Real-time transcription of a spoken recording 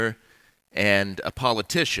and a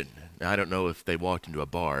politician. Now, I don't know if they walked into a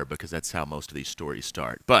bar because that's how most of these stories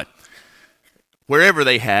start. But wherever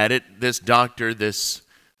they had it, this doctor, this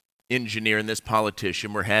engineer, and this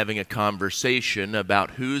politician were having a conversation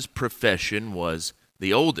about whose profession was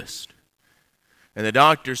the oldest. And the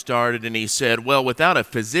doctor started and he said, well, without a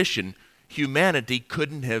physician, humanity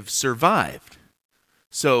couldn't have survived.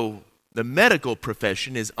 So the medical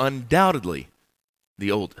profession is undoubtedly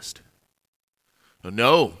the oldest.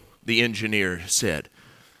 No, the engineer said.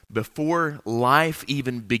 Before life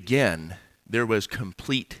even began, there was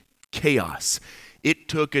complete chaos. It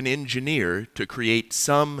took an engineer to create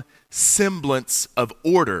some semblance of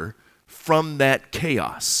order from that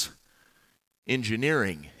chaos.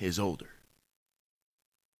 Engineering is older.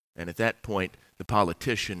 And at that point, the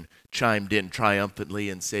politician chimed in triumphantly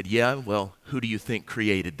and said, yeah, well, who do you think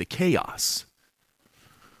created the chaos?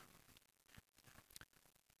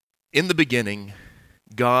 In the beginning,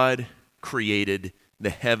 God created the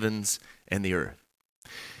heavens and the earth.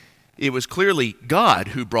 It was clearly God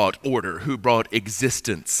who brought order, who brought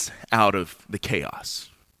existence out of the chaos,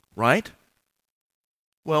 right?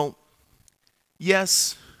 Well,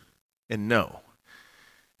 yes and no.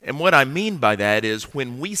 And what I mean by that is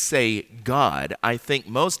when we say God, I think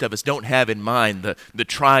most of us don't have in mind the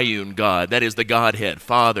triune God, that is the Godhead,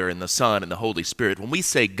 Father and the Son and the Holy Spirit. When we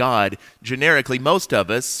say God, generically, most of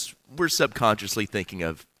us, we're subconsciously thinking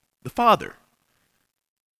of the Father.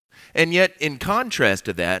 And yet, in contrast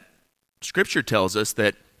to that, Scripture tells us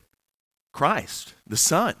that Christ, the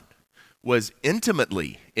Son, was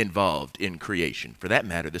intimately involved in creation. For that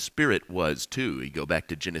matter, the Spirit was too. You go back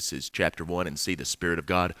to Genesis chapter 1 and see the Spirit of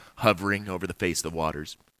God hovering over the face of the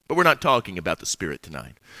waters. But we're not talking about the Spirit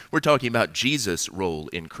tonight. We're talking about Jesus' role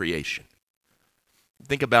in creation.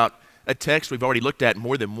 Think about a text we've already looked at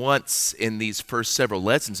more than once in these first several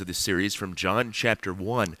lessons of this series from John chapter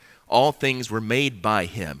 1. All things were made by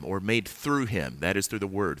him or made through him, that is through the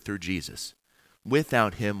Word, through Jesus.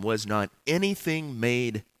 Without him was not anything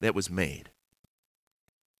made that was made.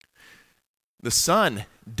 The Son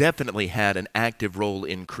definitely had an active role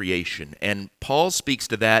in creation, and Paul speaks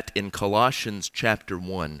to that in Colossians chapter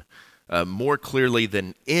 1 more clearly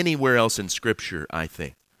than anywhere else in Scripture, I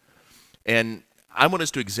think. And I want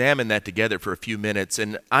us to examine that together for a few minutes,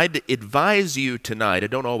 and I'd advise you tonight, I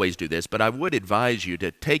don't always do this, but I would advise you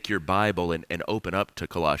to take your Bible and open up to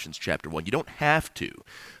Colossians chapter 1. You don't have to.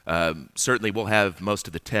 Certainly we'll have most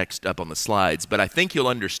of the text up on the slides, but I think you'll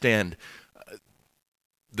understand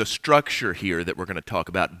the structure here that we're going to talk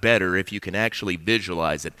about better if you can actually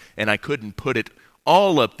visualize it. And I couldn't put it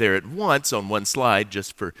all up there at once on one slide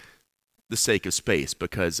just for the sake of space,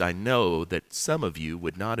 because I know that some of you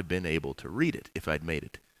would not have been able to read it if I'd made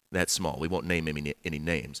it that small. We won't name any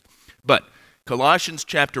names. But Colossians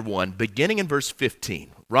chapter 1, beginning in verse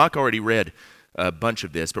 15. Rock already read a bunch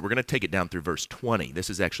of this, but we're going to take it down through verse 20. This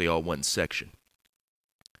is actually all one section.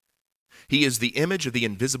 He is the image of the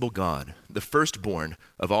invisible God, the firstborn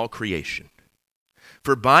of all creation.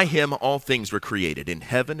 For by him all things were created, in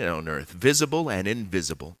heaven and on earth, visible and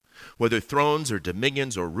invisible, whether thrones or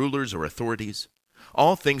dominions or rulers or authorities.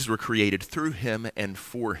 All things were created through him and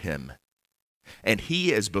for him. And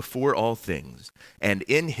he is before all things, and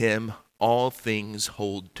in him all things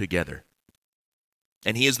hold together.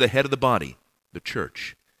 And he is the head of the body, the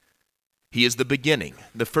church. He is the beginning,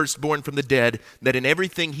 the firstborn from the dead, that in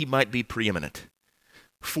everything he might be preeminent.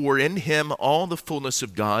 For in him all the fullness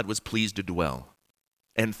of God was pleased to dwell,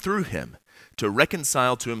 and through him to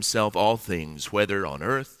reconcile to himself all things, whether on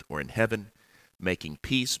earth or in heaven, making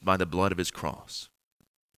peace by the blood of his cross.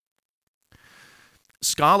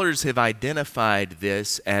 Scholars have identified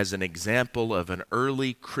this as an example of an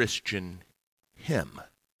early Christian hymn.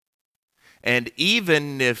 And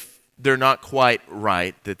even if they're not quite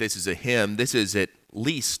right that this is a hymn, this is at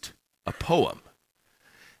least a poem.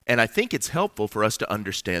 And I think it's helpful for us to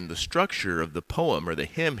understand the structure of the poem or the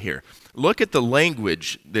hymn here. Look at the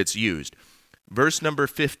language that's used. Verse number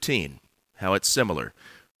 15, how it's similar.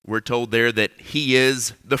 We're told there that he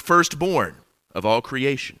is the firstborn of all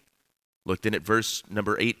creation. Look then at verse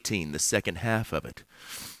number 18, the second half of it.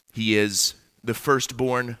 He is the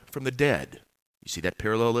firstborn from the dead. You see that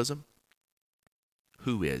parallelism?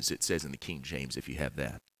 Who is, it says in the King James, if you have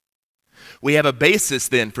that. We have a basis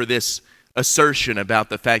then for this assertion about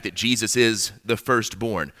the fact that Jesus is the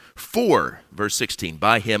firstborn. For, verse 16,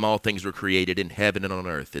 by him all things were created in heaven and on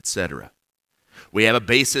earth, etc. We have a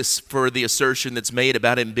basis for the assertion that's made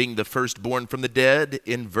about him being the firstborn from the dead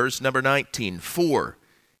in verse number 19. For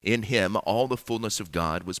in him all the fullness of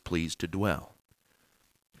God was pleased to dwell.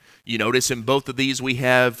 You notice in both of these we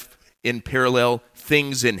have in parallel,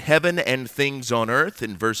 things in heaven and things on earth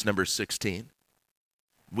in verse number 16.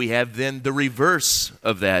 We have then the reverse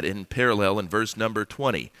of that in parallel in verse number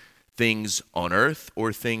 20, things on earth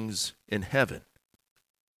or things in heaven.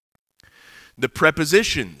 The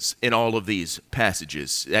prepositions in all of these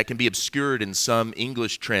passages, that can be obscured in some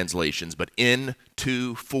English translations, but in,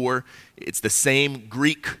 to, for, it's the same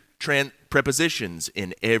Greek prepositions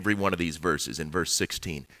in every one of these verses, in verse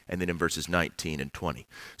 16 and then in verses 19 and 20.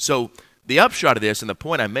 So the upshot of this, and the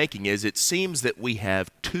point I'm making, is it seems that we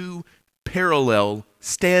have two parallel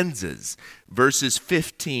stanzas. Verses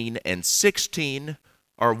 15 and 16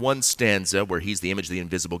 are one stanza where he's the image of the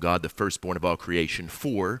invisible God, the firstborn of all creation,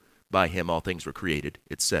 for by him all things were created,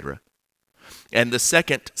 etc. And the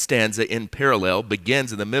second stanza in parallel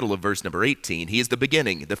begins in the middle of verse number 18. He is the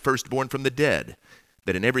beginning, the firstborn from the dead,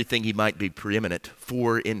 that in everything he might be preeminent,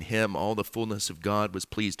 for in him all the fullness of God was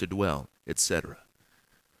pleased to dwell, etc.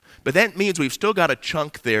 But that means we've still got a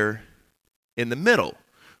chunk there in the middle.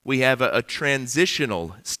 We have a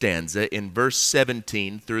transitional stanza in verse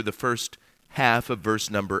 17 through the first half of verse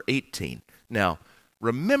number 18. Now,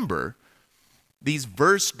 remember, these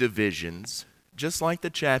verse divisions, just like the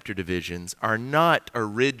chapter divisions, are not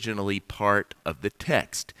originally part of the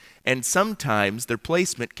text. And sometimes their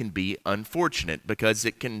placement can be unfortunate because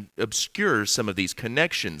it can obscure some of these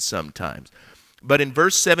connections sometimes. But in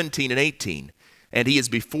verse 17 and 18, and he is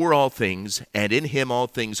before all things, and in him all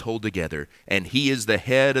things hold together, and he is the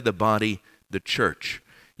head of the body, the church.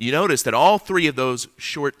 You notice that all three of those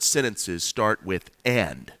short sentences start with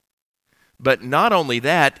and. But not only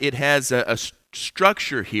that, it has a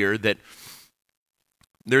structure here that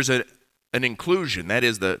there's an inclusion. That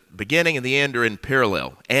is, the beginning and the end are in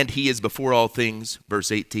parallel. And he is before all things,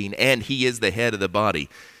 verse 18, and he is the head of the body.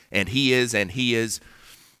 And he is.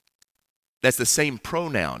 That's the same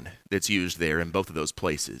pronoun that's used there in both of those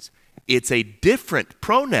places. It's a different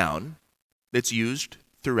pronoun that's used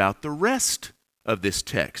throughout the rest of this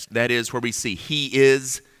text. That is where we see he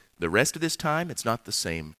is. The rest of this time, it's not the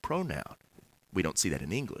same pronoun. We don't see that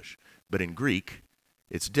in English. But in Greek,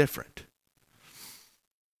 it's different.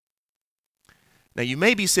 Now, you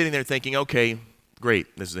may be sitting there thinking, okay,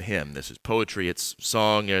 great, this is a hymn, this is poetry, it's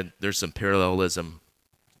song, and there's some parallelism.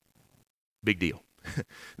 Big deal.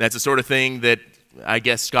 That's the sort of thing that I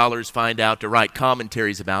guess scholars find out to write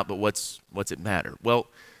commentaries about, but what's it matter? Well,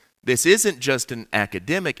 this isn't just an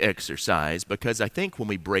academic exercise, because I think when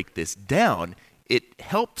we break this down, it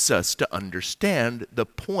helps us to understand the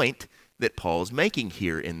point that Paul's making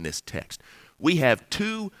here in this text. We have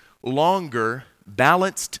two longer,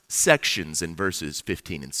 balanced sections in verses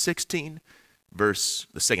 15 and 16, the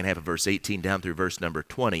second half of verse 18 down through verse number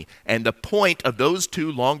 20. And the point of those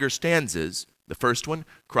two longer stanzas, the first one,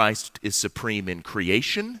 Christ is supreme in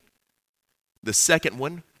creation. The second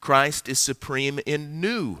one, Christ is supreme in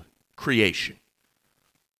new creation.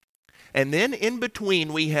 And then in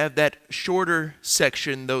between, we have that shorter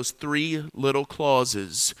section, those three little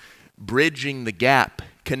clauses, bridging the gap,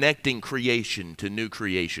 connecting creation to new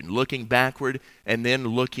creation, looking backward and then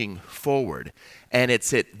looking forward. And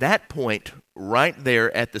it's at that point, right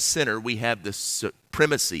there at the center, we have the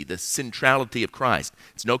supremacy, the centrality of Christ.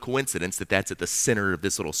 It's no coincidence that that's at the center of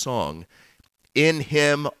this little song. In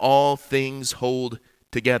him all things hold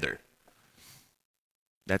together.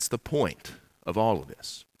 That's the point of all of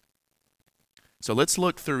this. So let's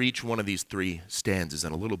look through each one of these three stanzas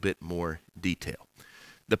in a little bit more detail.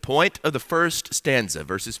 The point of the first stanza,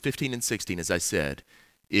 verses 15 and 16, as I said,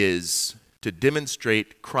 is to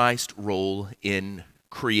demonstrate Christ's role in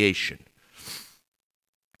creation.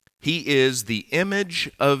 He is the image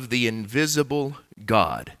of the invisible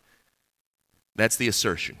God. That's the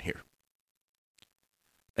assertion here.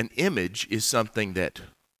 An image is something that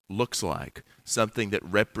looks like, something that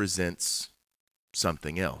represents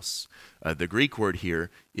something else. The Greek word here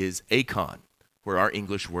is eikon, where our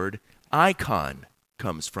English word icon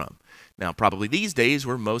comes from. Now, probably these days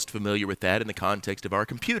we're most familiar with that in the context of our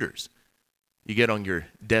computers. You get on your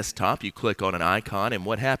desktop, you click on an icon, and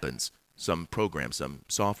what happens? Some program, some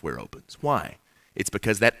software opens. Why? It's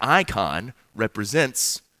because that icon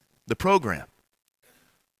represents the program.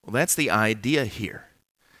 Well, that's the idea here.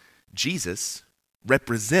 Jesus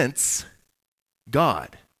represents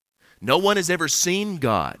God. No one has ever seen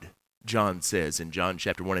God, John says in John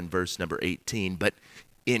chapter 1 and verse number 18, but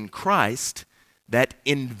in Christ, that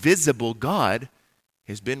invisible God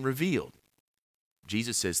has been revealed.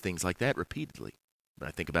 Jesus says things like that repeatedly. When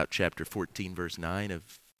I think about chapter 14, verse 9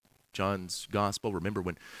 of John's gospel, remember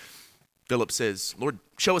when Philip says, Lord,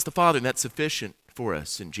 show us the Father, and that's sufficient for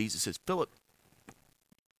us. And Jesus says, Philip,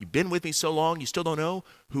 You've been with me so long, you still don't know?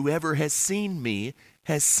 Whoever has seen me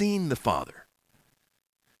has seen the Father.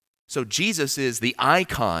 So Jesus is the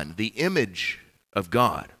icon, the image of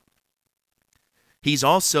God. He's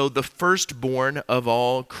also the firstborn of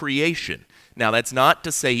all creation. Now, that's not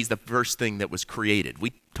to say he's the first thing that was created.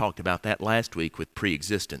 We talked about that last week with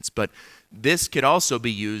pre-existence. But this could also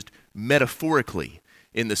be used metaphorically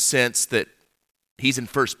in the sense that he's in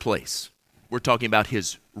first place. We're talking about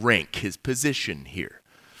his rank, his position here.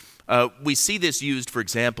 We see this used, for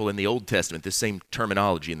example, in the Old Testament, the same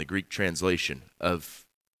terminology in the Greek translation of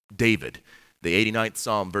David, the 89th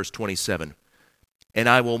Psalm, verse 27. And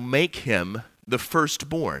I will make him the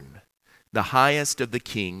firstborn, the highest of the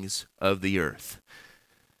kings of the earth.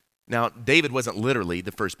 Now, David wasn't literally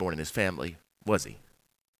the firstborn in his family, was he?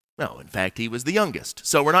 No, in fact, he was the youngest.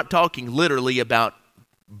 So we're not talking literally about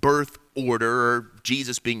birth order or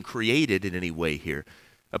Jesus being created in any way here.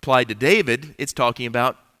 Applied to David, it's talking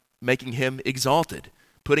about making him exalted,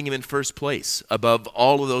 putting him in first place above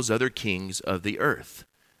all of those other kings of the earth.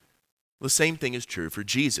 The same thing is true for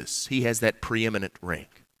Jesus. He has that preeminent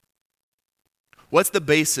rank. What's the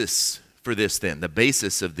basis for this then? The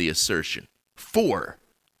basis of the assertion. For,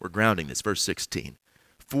 we're grounding this, verse 16.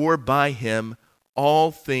 For by him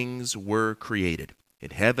all things were created,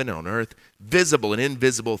 in heaven and on earth, visible and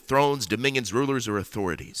invisible, thrones, dominions, rulers, or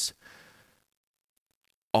authorities.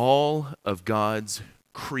 All of God's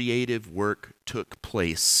creative work took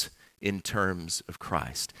place in terms of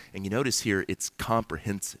Christ. And you notice here it's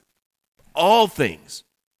comprehensive. All things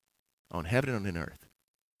on heaven and on earth,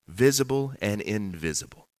 visible and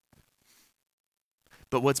invisible.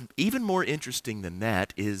 But what's even more interesting than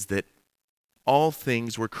that is that all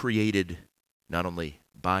things were created not only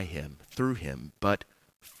by him, through him, but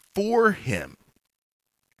for him.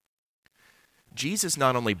 Jesus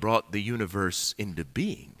not only brought the universe into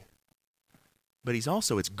being, but he's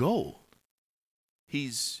also its goal.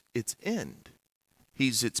 He's its end.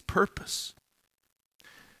 He's its purpose.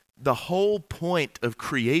 The whole point of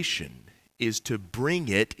creation is to bring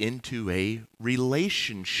it into a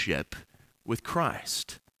relationship with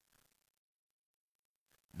Christ.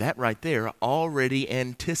 That right there already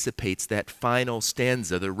anticipates that final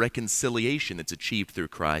stanza, the reconciliation that's achieved through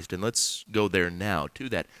Christ. And let's go there now to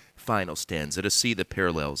that final stanza to see the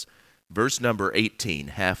parallels. Verse number 18,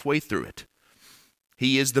 halfway through it.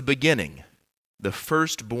 He is the beginning, the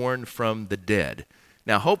firstborn from the dead.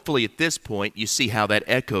 Now, hopefully at this point, you see how that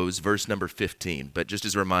echoes verse number 15. But just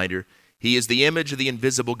as a reminder, he is the image of the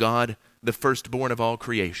invisible God, the firstborn of all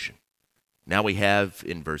creation. Now we have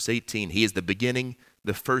in verse 18, he is the beginning,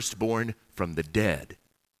 the firstborn from the dead.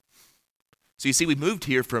 So you see, we moved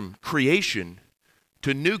here from creation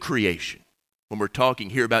to new creation when we're talking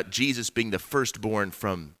here about Jesus being the firstborn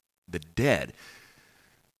from the dead.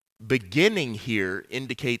 Beginning here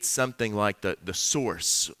indicates something like the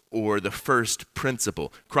source or the first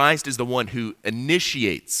principle. Christ is the one who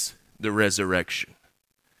initiates the resurrection.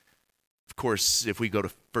 Of course, if we go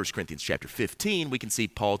to 1 Corinthians chapter 15, we can see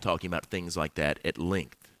Paul talking about things like that at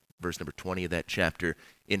length. Verse number 20 of that chapter,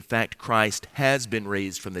 in fact, Christ has been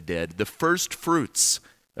raised from the dead, the first fruits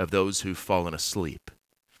of those who've fallen asleep.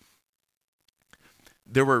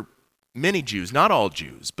 There were many Jews, not all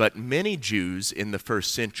Jews, but many Jews in the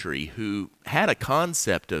first century who had a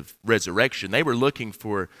concept of resurrection. They were looking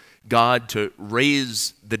for God to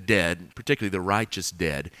raise the dead, particularly the righteous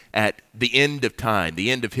dead, at the end of time,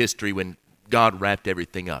 the end of history when God wrapped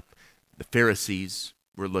everything up. The Pharisees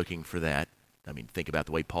were looking for that. I mean, think about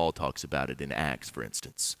the way Paul talks about it in Acts, for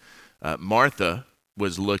instance. Martha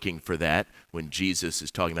was looking for that when Jesus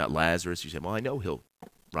is talking about Lazarus. He said, well, I know he'll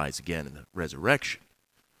rise again in the resurrection.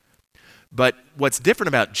 But what's different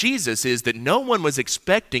about Jesus is that no one was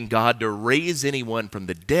expecting God to raise anyone from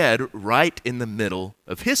the dead right in the middle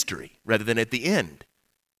of history, rather than at the end.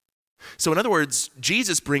 So in other words,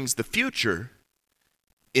 Jesus brings the future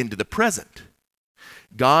into the present.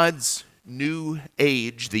 God's new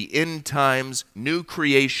age, the end times, new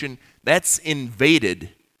creation, that's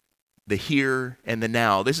invaded the here and the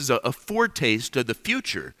now. This is a foretaste of the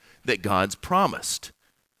future that God's promised.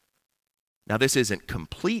 Now, this isn't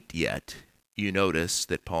complete yet. You notice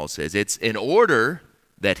that Paul says it's in order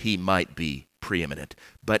that he might be preeminent.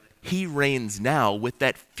 But he reigns now with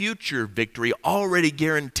that future victory already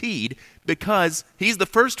guaranteed because he's the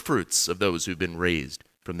first fruits of those who've been raised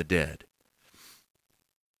from the dead.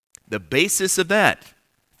 The basis of that,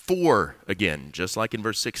 for, again, just like in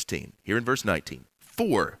verse 16, here in verse 19,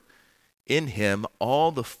 for in him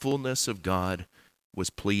all the fullness of God was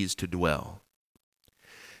pleased to dwell.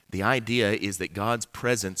 The idea is that God's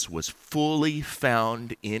presence was fully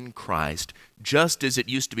found in Christ, just as it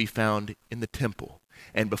used to be found in the temple.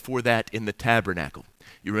 and before that in the tabernacle.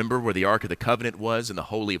 You remember where the Ark of the Covenant was in the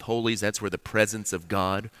Holy of Holies? That's where the presence of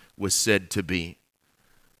God was said to be.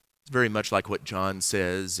 It's very much like what John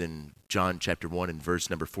says in John chapter 1 and verse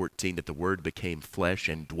number 14, that the Word became flesh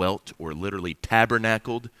and dwelt, or literally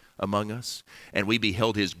tabernacled among us, and we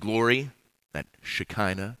beheld his glory, that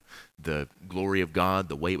Shekinah, the glory of God,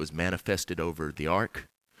 the way it was manifested over the ark.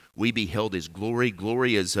 We beheld his glory.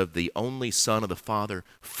 Glory as of the only Son of the Father,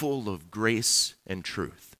 full of grace and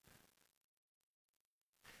truth.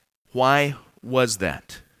 Why was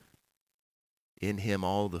that? In him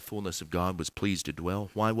all the fullness of God was pleased to dwell.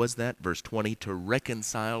 Why was that? Verse 20, to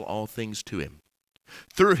reconcile all things to him.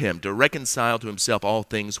 Through him to reconcile to himself all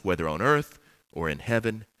things, whether on earth or in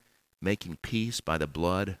heaven, making peace by the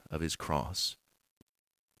blood of his cross.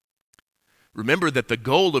 Remember that the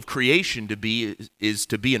goal of creation is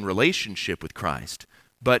to be in relationship with Christ,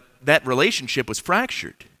 but that relationship was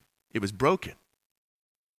fractured. It was broken.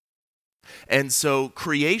 And so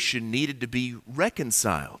creation needed to be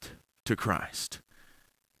reconciled to Christ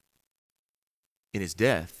in his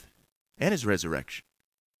death and his resurrection.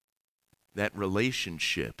 That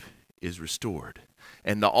relationship is restored.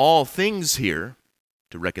 And the all things here,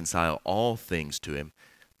 to reconcile all things to him,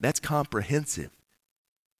 that's comprehensive.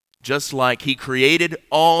 Just like he created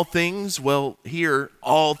all things, well, here,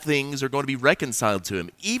 all things are going to be reconciled to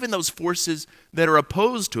him, even those forces that are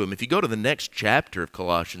opposed to him. If you go to the next chapter of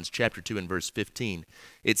Colossians, chapter 2 and verse 15,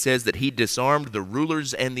 it says that he disarmed the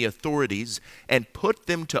rulers and the authorities and put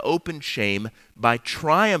them to open shame by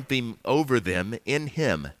triumphing over them in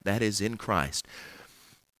him, that is, in Christ.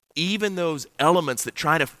 Even those elements that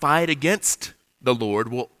try to fight against the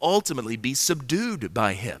Lord will ultimately be subdued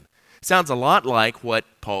by him. Sounds a lot like what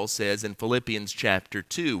Paul says in Philippians chapter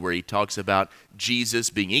 2, where he talks about Jesus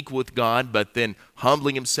being equal with God, but then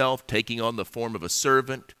humbling himself, taking on the form of a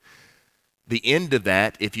servant. The end of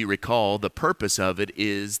that, if you recall, the purpose of it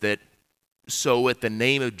is that so at the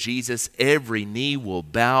name of Jesus, every knee will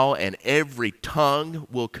bow and every tongue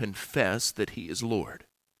will confess that he is Lord.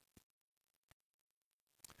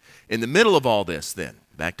 In the middle of all this, then,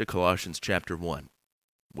 back to Colossians chapter 1,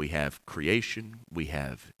 we have creation, we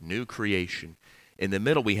have new creation. In the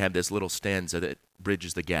middle, we have this little stanza that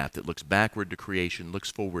bridges the gap, that looks backward to creation, looks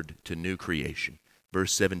forward to new creation.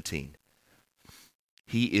 Verse 17,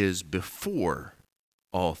 he is before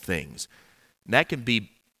all things. And that can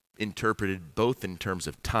be interpreted both in terms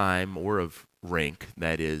of time or of rank,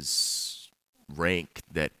 that is, rank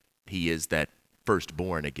that he is that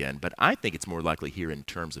firstborn again. But I think it's more likely here in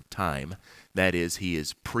terms of time, that is, he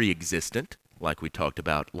is pre-existent. Like we talked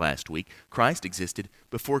about last week, Christ existed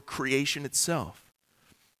before creation itself.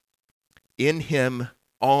 In him,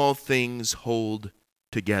 all things hold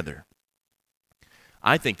together.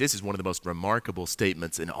 I think this is one of the most remarkable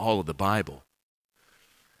statements in all of the Bible.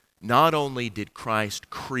 Not only did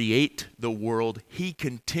Christ create the world, he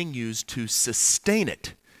continues to sustain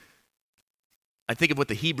it. I think of what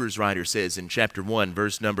the Hebrews writer says in chapter 1,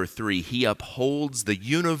 verse number 3. He upholds the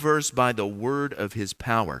universe by the word of his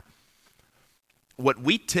power. What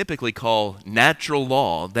we typically call natural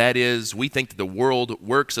law, that is, we think that the world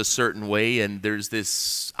works a certain way, and there's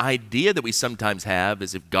this idea that we sometimes have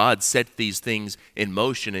as if God set these things in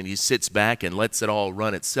motion and he sits back and lets it all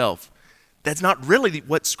run itself. That's not really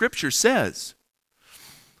what Scripture says.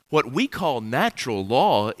 What we call natural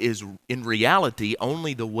law is in reality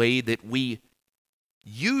only the way that we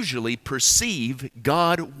usually perceive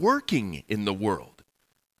God working in the world.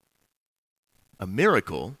 A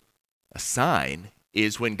miracle, a sign,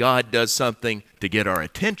 is when God does something to get our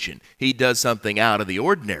attention. He does something out of the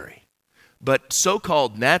ordinary. But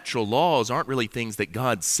so-called natural laws aren't really things that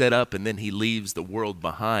God set up and then he leaves the world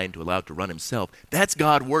behind to allow it to run himself. That's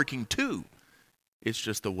God working too. It's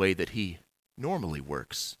just the way that he normally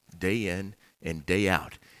works, day in and day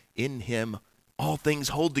out. In him, all things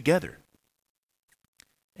hold together.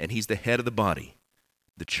 And he's the head of the body,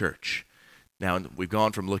 the church. Now, we've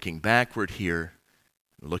gone from looking backward here,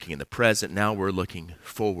 we're looking in the present, now we're looking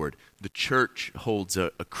forward. The church holds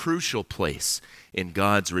a crucial place in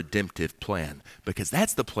God's redemptive plan because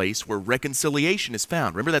that's the place where reconciliation is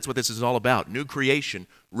found. Remember, that's what this is all about, new creation,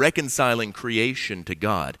 reconciling creation to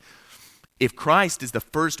God. If Christ is the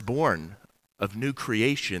firstborn of new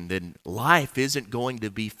creation, then life isn't going to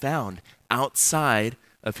be found outside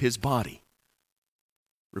of his body.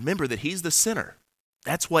 Remember that he's the center.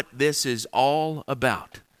 That's what this is all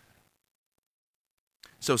about.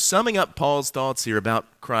 So summing up Paul's thoughts here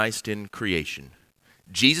about Christ in creation,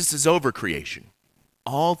 Jesus is over creation.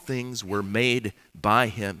 All things were made by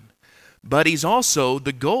him, but he's also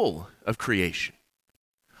the goal of creation.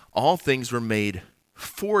 All things were made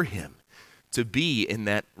for him. to be in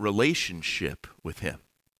that relationship with him.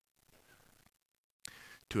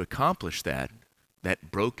 To accomplish that,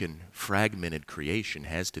 that broken, fragmented creation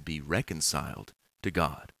has to be reconciled to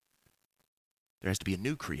God. There has to be a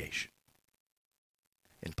new creation.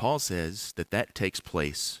 And Paul says that that takes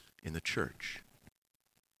place in the church.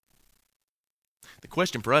 The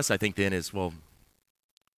question for us, I think, then is, well,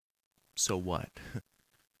 so what?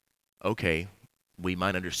 Okay, we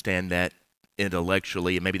might understand that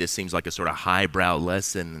intellectually, and maybe this seems like a sort of highbrow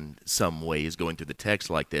lesson in some ways going through the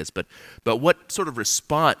text like this, but what sort of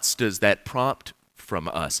response does that prompt from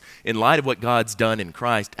us? In light of what God's done in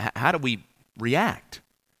Christ, how do we react?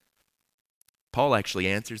 Paul actually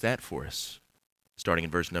answers that for us, starting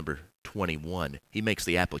in verse number 21. He makes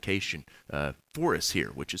the application for us here,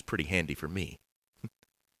 which is pretty handy for me.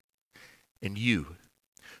 And you,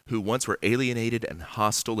 who once were alienated and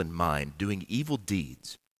hostile in mind, doing evil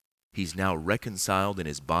deeds, he's now reconciled in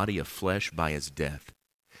his body of flesh by his death,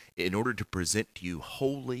 in order to present you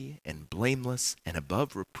holy and blameless and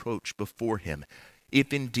above reproach before him,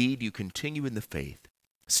 if indeed you continue in the faith,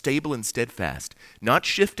 stable and steadfast, not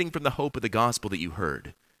shifting from the hope of the gospel that you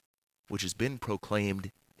heard, which has been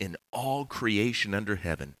proclaimed in all creation under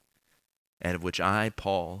heaven, and of which I,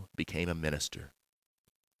 Paul, became a minister.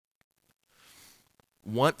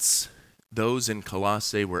 Once those in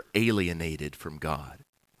Colossae were alienated from God,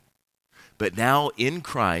 but now in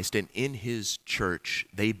Christ and in his church,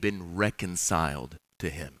 they've been reconciled to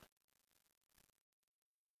him.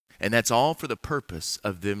 And that's all for the purpose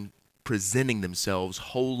of them presenting themselves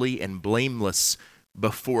holy and blameless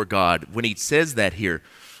before God. When he says that here,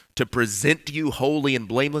 to present you holy and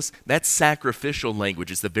blameless, that's sacrificial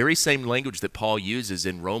language. It's the very same language that Paul uses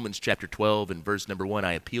in Romans chapter 12 and verse number 1.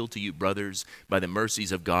 I appeal to you, brothers, by the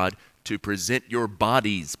mercies of God, to present your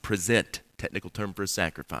bodies, technical term for a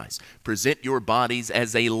sacrifice. Present your bodies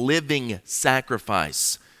as a living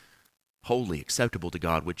sacrifice, holy, acceptable to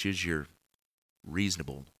God, which is your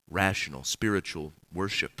reasonable, rational, spiritual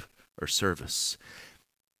worship or service.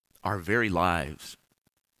 Our very lives,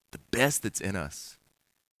 the best that's in us,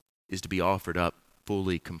 is to be offered up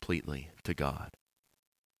fully, completely to God.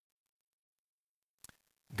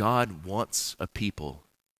 God wants a people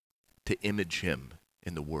to image him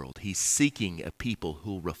in the world. He's seeking a people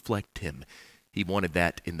who will reflect him. He wanted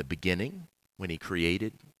that in the beginning when he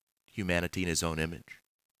created humanity in his own image.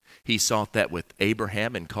 He sought that with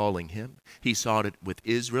Abraham in calling him. He sought it with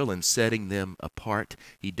Israel in setting them apart.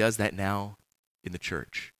 He does that now in the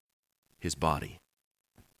church, his body.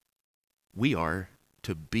 We are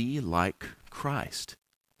to be like Christ.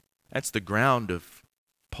 That's the ground of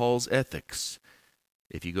Paul's ethics.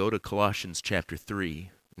 If you go to Colossians chapter 3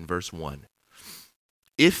 and verse 1,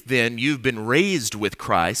 if then you've been raised with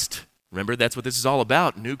Christ, remember that's what this is all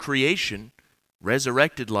about, new creation,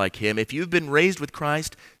 resurrected like him. If you've been raised with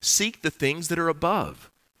Christ, seek the things that are above,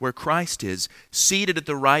 where Christ is, seated at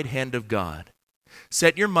the right hand of God.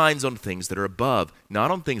 Set your minds on things that are above, not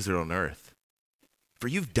on things that are on earth. For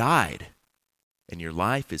you've died, and your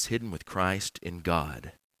life is hidden with Christ in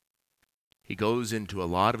God. He goes into a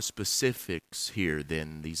lot of specifics here,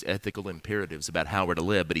 then, these ethical imperatives about how we're to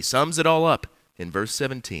live, but he sums it all up in verse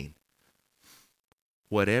 17.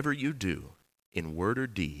 Whatever you do, in word or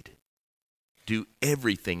deed, do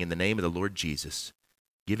everything in the name of the Lord Jesus,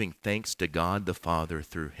 giving thanks to God the Father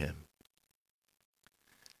through him.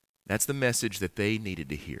 That's the message that they needed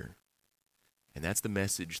to hear. And that's the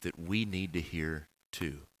message that we need to hear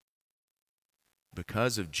too.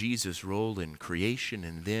 Because of Jesus' role in creation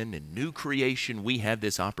and then in new creation, we have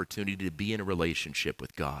this opportunity to be in a relationship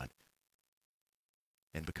with God.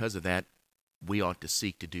 And because of that, we ought to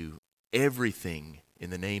seek to do everything in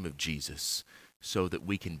the name of Jesus so that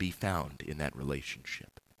we can be found in that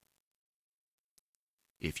relationship.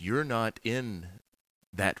 If you're not in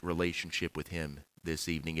that relationship with him this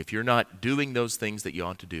evening, if you're not doing those things that you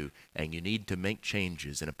ought to do, and you need to make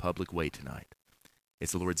changes in a public way tonight,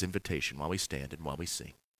 it's the Lord's invitation while we stand and while we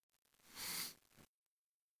sing.